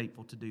who are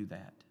faithful to do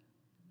that.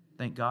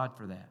 Thank God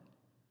for that.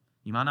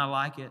 You might not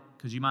like it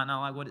because you might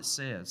not like what it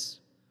says,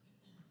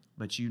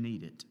 but you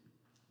need it.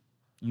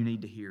 You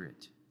need to hear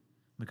it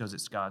because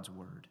it's God's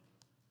Word.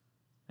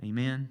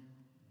 Amen?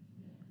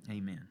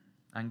 Amen.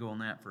 I can go on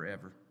that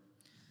forever,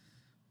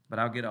 but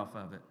I'll get off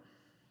of it.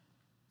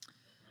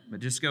 But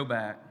just go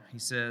back. He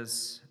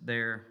says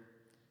there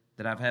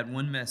that I've had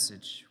one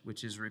message,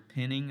 which is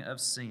repenting of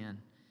sin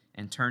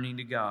and turning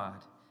to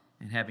God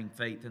and having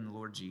faith in the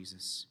Lord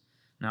Jesus.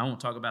 Now, I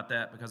won't talk about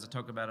that because I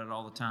talk about it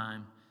all the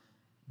time,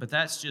 but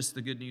that's just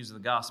the good news of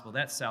the gospel.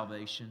 That's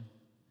salvation.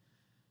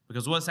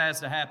 Because what has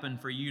to happen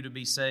for you to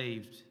be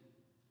saved?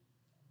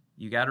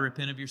 You got to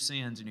repent of your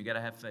sins and you got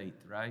to have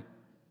faith, right?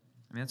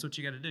 I mean, that's what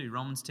you got to do.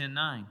 Romans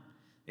 10:9.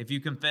 If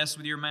you confess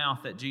with your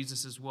mouth that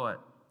Jesus is what?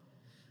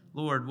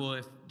 Lord. Well,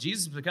 if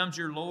Jesus becomes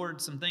your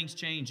Lord, some things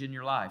change in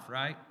your life,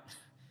 right?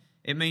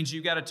 It means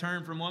you got to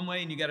turn from one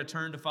way and you got to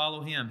turn to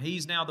follow Him.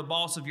 He's now the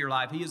boss of your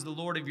life. He is the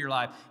Lord of your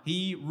life.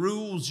 He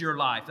rules your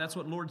life. That's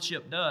what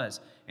lordship does.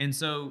 And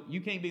so you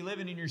can't be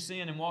living in your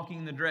sin and walking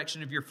in the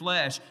direction of your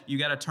flesh. You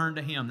got to turn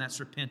to Him. That's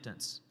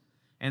repentance.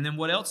 And then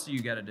what else do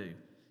you got to do?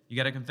 You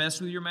got to confess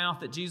with your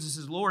mouth that Jesus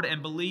is Lord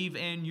and believe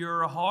in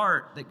your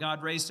heart that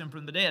God raised Him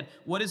from the dead.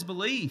 What is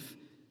belief?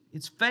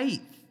 It's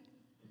faith.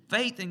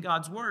 Faith in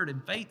God's Word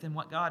and faith in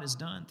what God has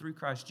done through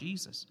Christ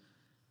Jesus.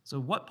 So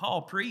what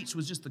Paul preached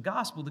was just the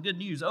gospel, the good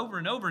news, over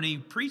and over. And he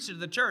preached it to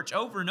the church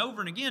over and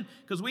over and again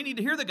because we need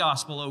to hear the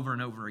gospel over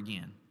and over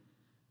again.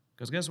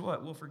 Because guess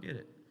what? We'll forget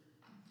it.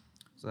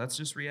 So that's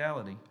just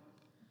reality.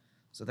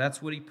 So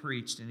that's what he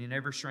preached, and he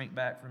never shrank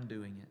back from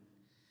doing it.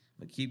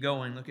 But keep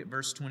going. Look at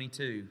verse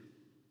 22.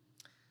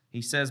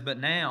 He says, "But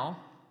now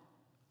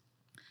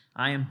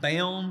I am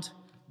bound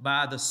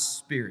by the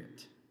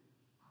Spirit."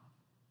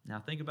 Now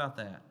think about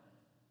that.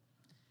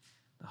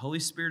 The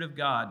Holy Spirit of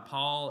God,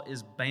 Paul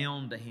is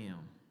bound to Him.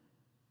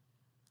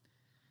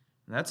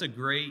 That's a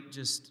great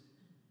just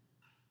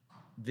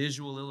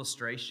visual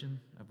illustration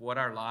of what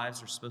our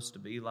lives are supposed to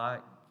be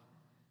like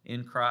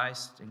in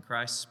Christ, in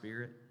Christ's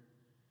Spirit.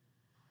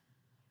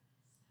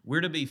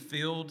 We're to be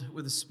filled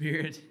with the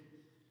Spirit,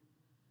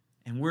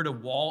 and we're to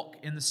walk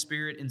in the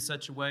Spirit in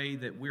such a way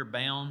that we're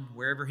bound.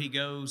 Wherever He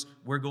goes,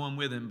 we're going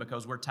with Him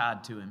because we're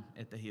tied to Him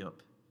at the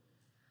hip.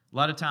 A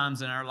lot of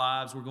times in our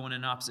lives, we're going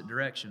in opposite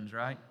directions,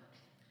 right?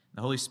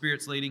 The Holy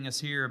Spirit's leading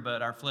us here,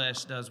 but our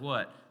flesh does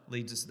what?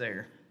 Leads us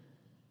there.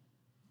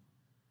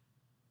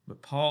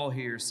 But Paul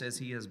here says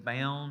he is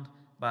bound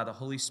by the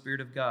Holy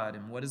Spirit of God.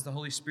 And what is the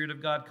Holy Spirit of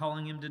God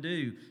calling him to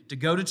do? To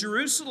go to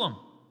Jerusalem.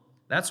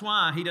 That's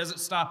why he doesn't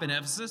stop in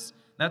Ephesus.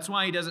 That's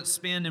why he doesn't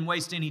spend and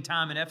waste any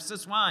time in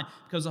Ephesus. Why?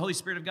 Because the Holy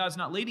Spirit of God's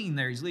not leading him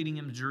there. He's leading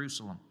him to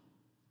Jerusalem.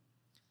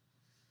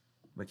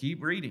 But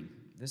keep reading.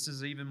 This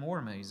is even more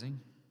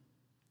amazing.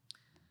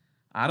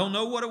 "I don't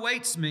know what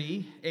awaits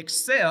me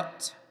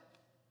except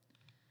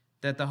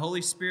that the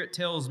Holy Spirit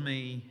tells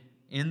me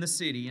in the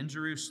city, in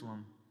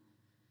Jerusalem,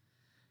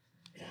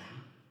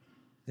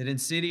 that in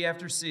city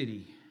after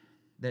city,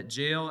 that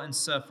jail and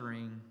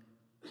suffering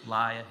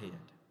lie ahead."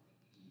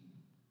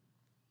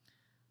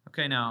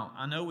 Okay, now,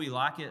 I know we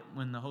like it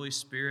when the Holy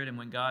Spirit and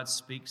when God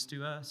speaks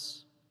to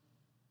us,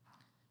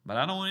 but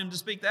I don't want Him to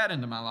speak that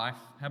into my life.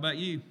 How about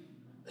you?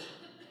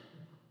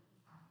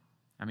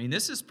 I mean,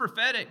 this is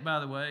prophetic, by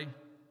the way.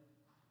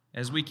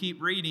 As we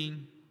keep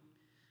reading,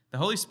 the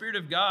Holy Spirit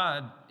of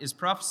God is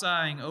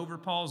prophesying over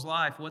Paul's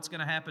life what's going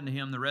to happen to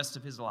him the rest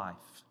of his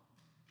life.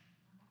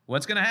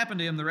 What's going to happen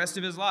to him the rest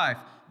of his life?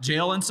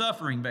 Jail and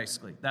suffering,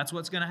 basically. That's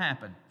what's going to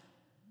happen.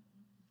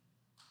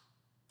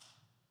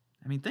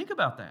 I mean, think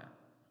about that.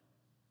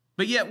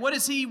 But yet, what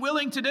is he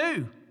willing to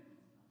do?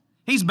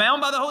 He's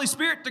bound by the Holy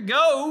Spirit to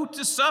go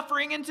to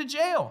suffering and to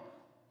jail.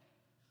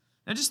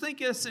 Now, just think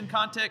this in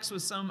context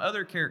with some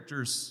other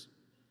characters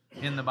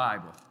in the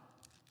Bible.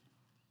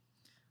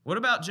 What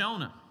about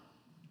Jonah?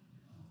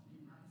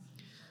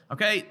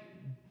 Okay,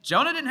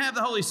 Jonah didn't have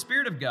the Holy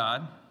Spirit of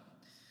God,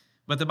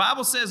 but the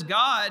Bible says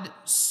God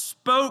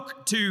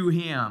spoke to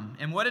him.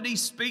 And what did He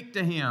speak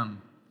to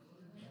him?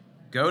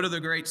 Go to the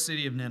great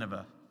city of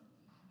Nineveh.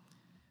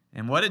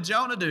 And what did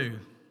Jonah do?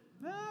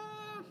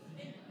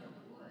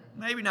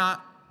 Maybe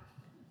not.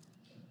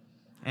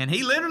 And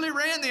he literally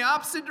ran the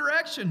opposite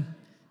direction.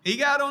 He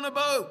got on a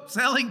boat,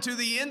 sailing to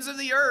the ends of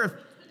the earth,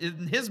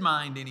 in his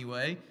mind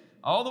anyway,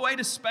 all the way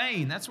to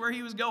Spain. That's where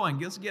he was going.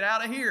 Let's get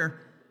out of here.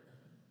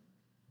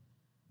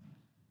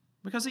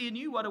 Because he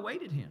knew what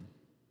awaited him.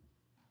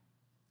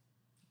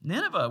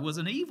 Nineveh was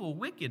an evil,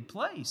 wicked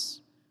place.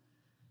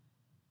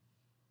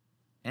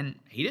 And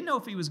he didn't know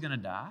if he was going to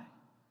die.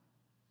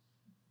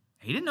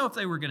 He didn't know if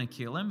they were going to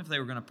kill him, if they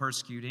were going to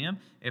persecute him,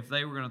 if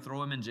they were going to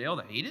throw him in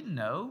jail. He didn't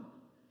know.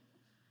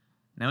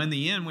 Now, in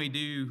the end, we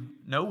do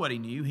know what he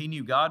knew. He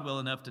knew God well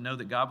enough to know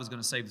that God was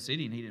going to save the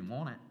city, and he didn't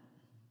want it.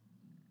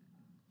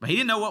 But he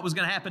didn't know what was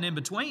going to happen in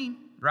between,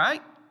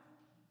 right?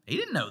 He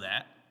didn't know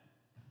that.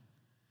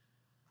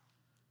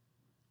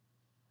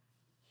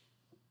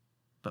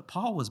 But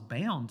Paul was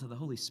bound to the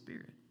Holy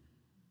Spirit.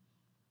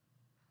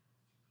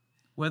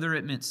 Whether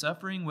it meant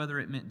suffering, whether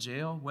it meant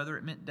jail, whether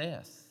it meant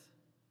death.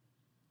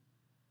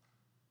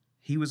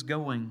 He was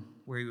going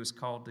where he was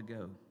called to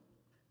go.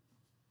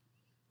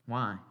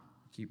 Why?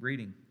 Keep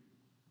reading.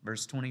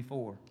 Verse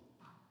 24.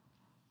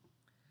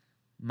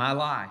 "My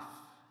life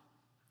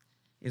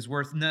is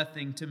worth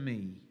nothing to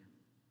me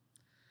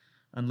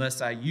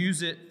unless I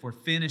use it for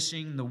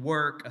finishing the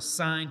work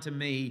assigned to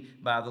me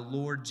by the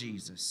Lord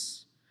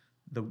Jesus,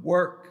 the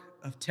work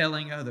of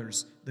telling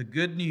others the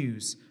good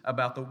news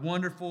about the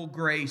wonderful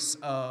grace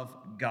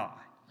of God."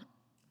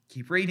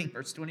 Keep reading,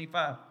 verse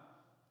 25.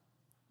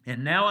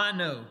 "And now I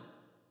know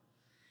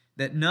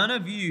that none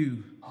of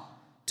you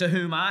to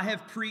whom I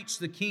have preached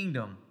the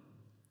kingdom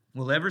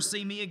will ever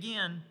see me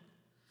again.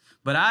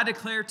 But I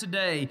declare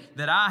today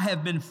that I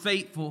have been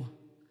faithful.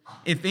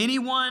 If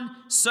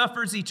anyone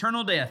suffers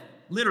eternal death,"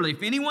 literally,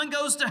 if anyone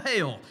goes to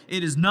hell,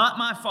 "it is not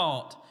my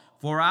fault,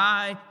 for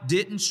I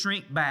didn't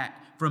shrink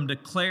back from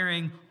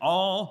declaring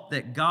all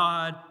that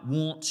God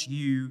wants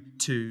you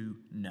to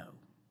know.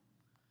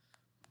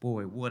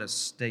 Boy, what a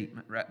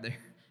statement right there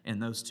in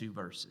those two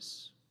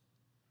verses.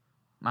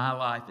 My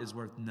life is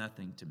worth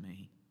nothing to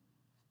me.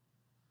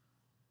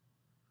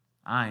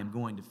 I am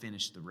going to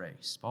finish the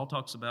race. Paul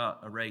talks about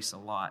a race a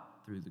lot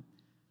through the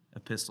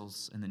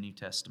epistles in the New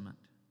Testament.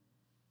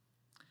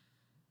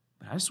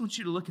 But I just want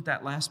you to look at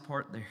that last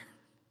part there.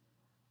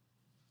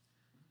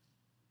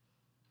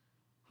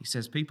 He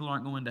says, people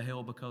aren't going to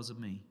hell because of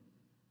me.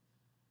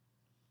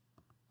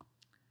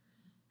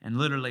 And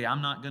literally,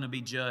 I'm not going to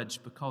be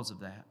judged because of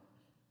that.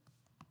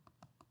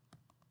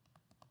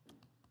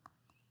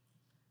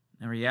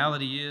 The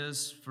reality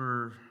is,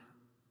 for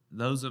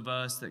those of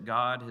us that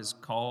God has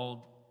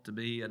called to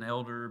be an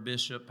elder,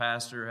 bishop,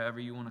 pastor,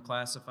 however you want to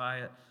classify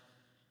it,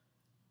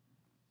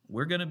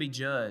 we're going to be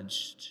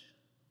judged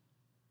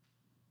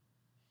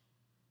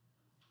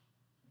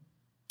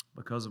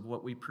because of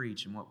what we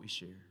preach and what we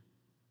share.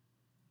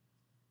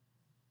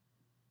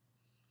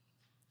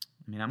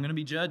 I mean, I'm going to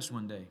be judged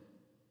one day.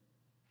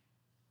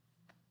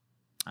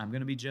 I'm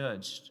going to be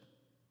judged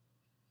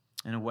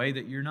in a way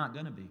that you're not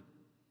going to be.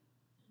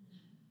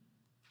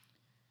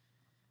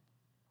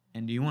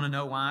 And do you want to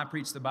know why I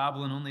preach the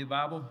Bible and only the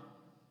Bible?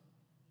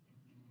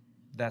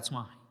 That's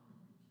why.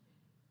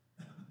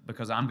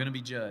 Because I'm going to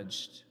be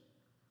judged.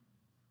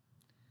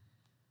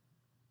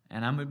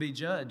 And I'm going to be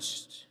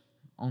judged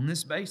on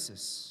this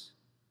basis.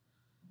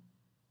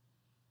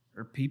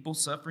 Are people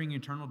suffering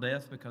eternal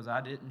death because I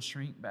didn't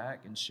shrink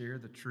back and share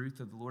the truth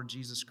of the Lord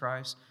Jesus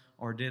Christ?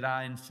 Or did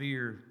I in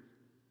fear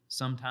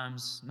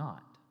sometimes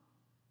not?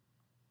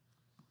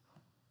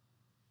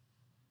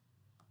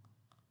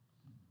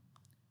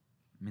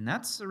 I mean,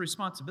 that's a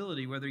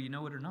responsibility whether you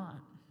know it or not.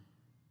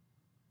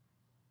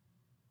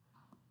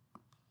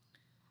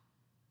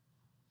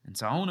 And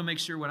so I want to make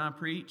sure when I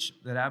preach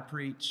that I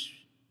preach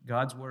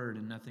God's word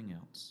and nothing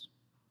else.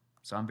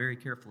 So I'm very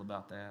careful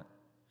about that.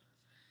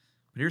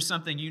 But here's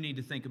something you need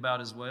to think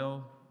about as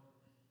well.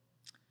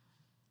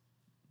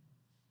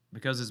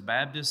 Because as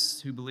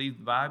Baptists who believe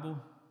the Bible,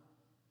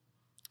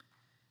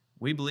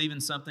 we believe in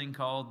something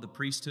called the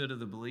priesthood of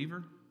the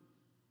believer.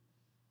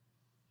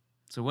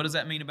 So what does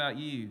that mean about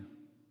you?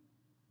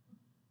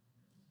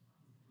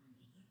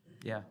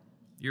 Yeah,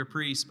 you're a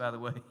priest, by the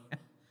way.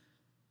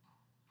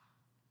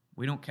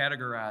 We don't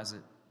categorize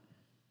it.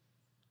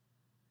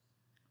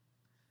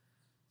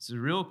 So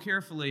real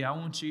carefully, I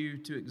want you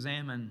to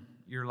examine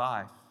your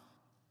life.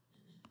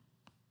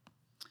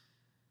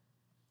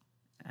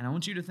 And I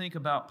want you to think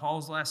about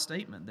Paul's last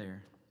statement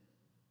there.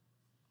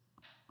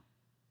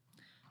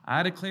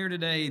 I declare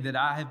today that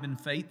I have been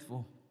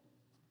faithful.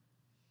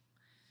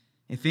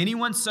 If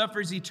anyone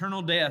suffers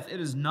eternal death, it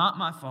is not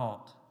my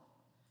fault.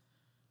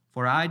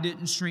 For I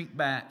didn't shrink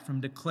back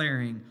from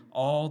declaring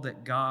all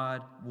that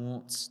God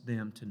wants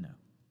them to know.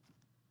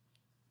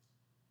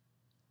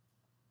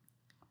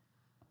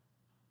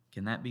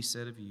 Can that be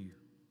said of you?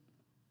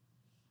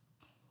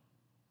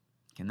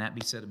 Can that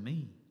be said of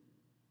me?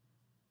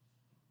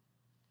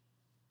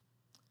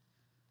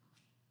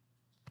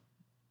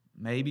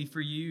 Maybe for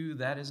you,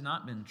 that has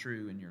not been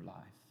true in your life.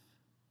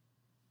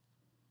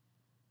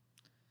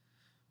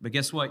 But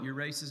guess what? Your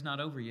race is not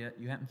over yet.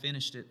 You haven't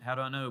finished it. How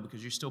do I know?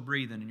 Because you're still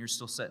breathing and you're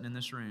still sitting in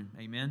this room.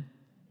 Amen?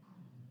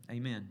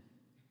 Amen.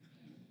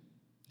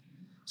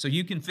 So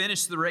you can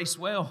finish the race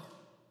well.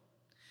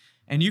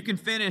 And you can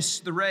finish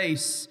the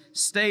race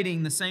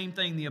stating the same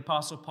thing the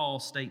Apostle Paul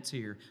states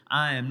here.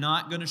 I am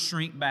not going to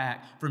shrink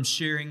back from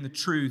sharing the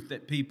truth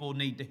that people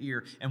need to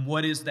hear. And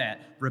what is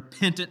that?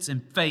 Repentance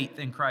and faith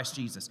in Christ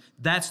Jesus.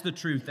 That's the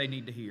truth they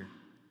need to hear.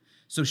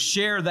 So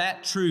share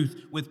that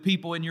truth with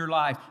people in your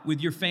life, with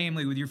your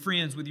family, with your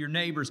friends, with your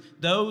neighbors,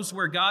 those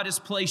where God has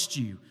placed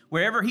you.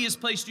 Wherever He has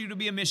placed you to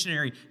be a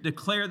missionary,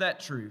 declare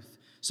that truth.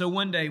 So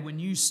one day when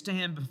you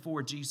stand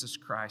before Jesus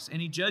Christ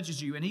and He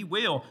judges you, and He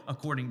will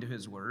according to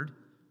His word,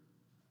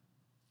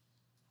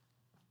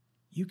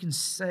 you can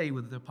say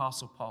with the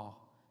Apostle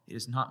Paul, it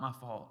is not my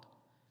fault.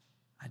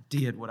 I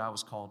did what I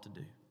was called to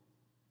do.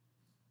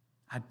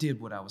 I did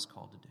what I was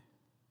called to do.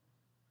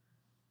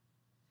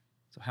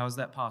 So how is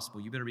that possible?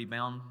 You better be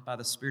bound by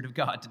the Spirit of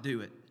God to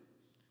do it.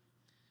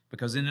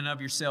 Because in and of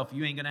yourself,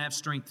 you ain't going to have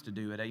strength to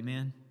do it.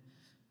 Amen?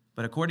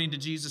 But according to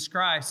Jesus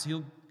Christ,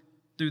 He'll,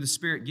 through the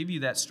Spirit, give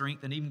you that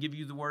strength and even give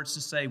you the words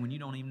to say when you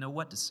don't even know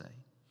what to say.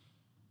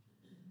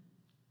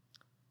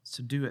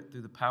 So do it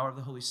through the power of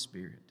the Holy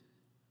Spirit.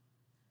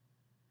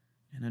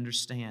 And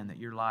understand that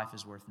your life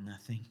is worth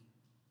nothing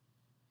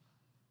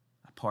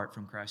apart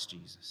from Christ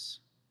Jesus.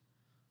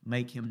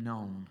 Make Him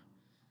known,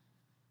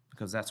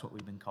 because that's what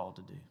we've been called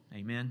to do.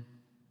 Amen?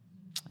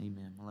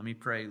 Amen. Well, let me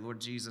pray.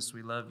 Lord Jesus,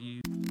 we love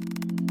You.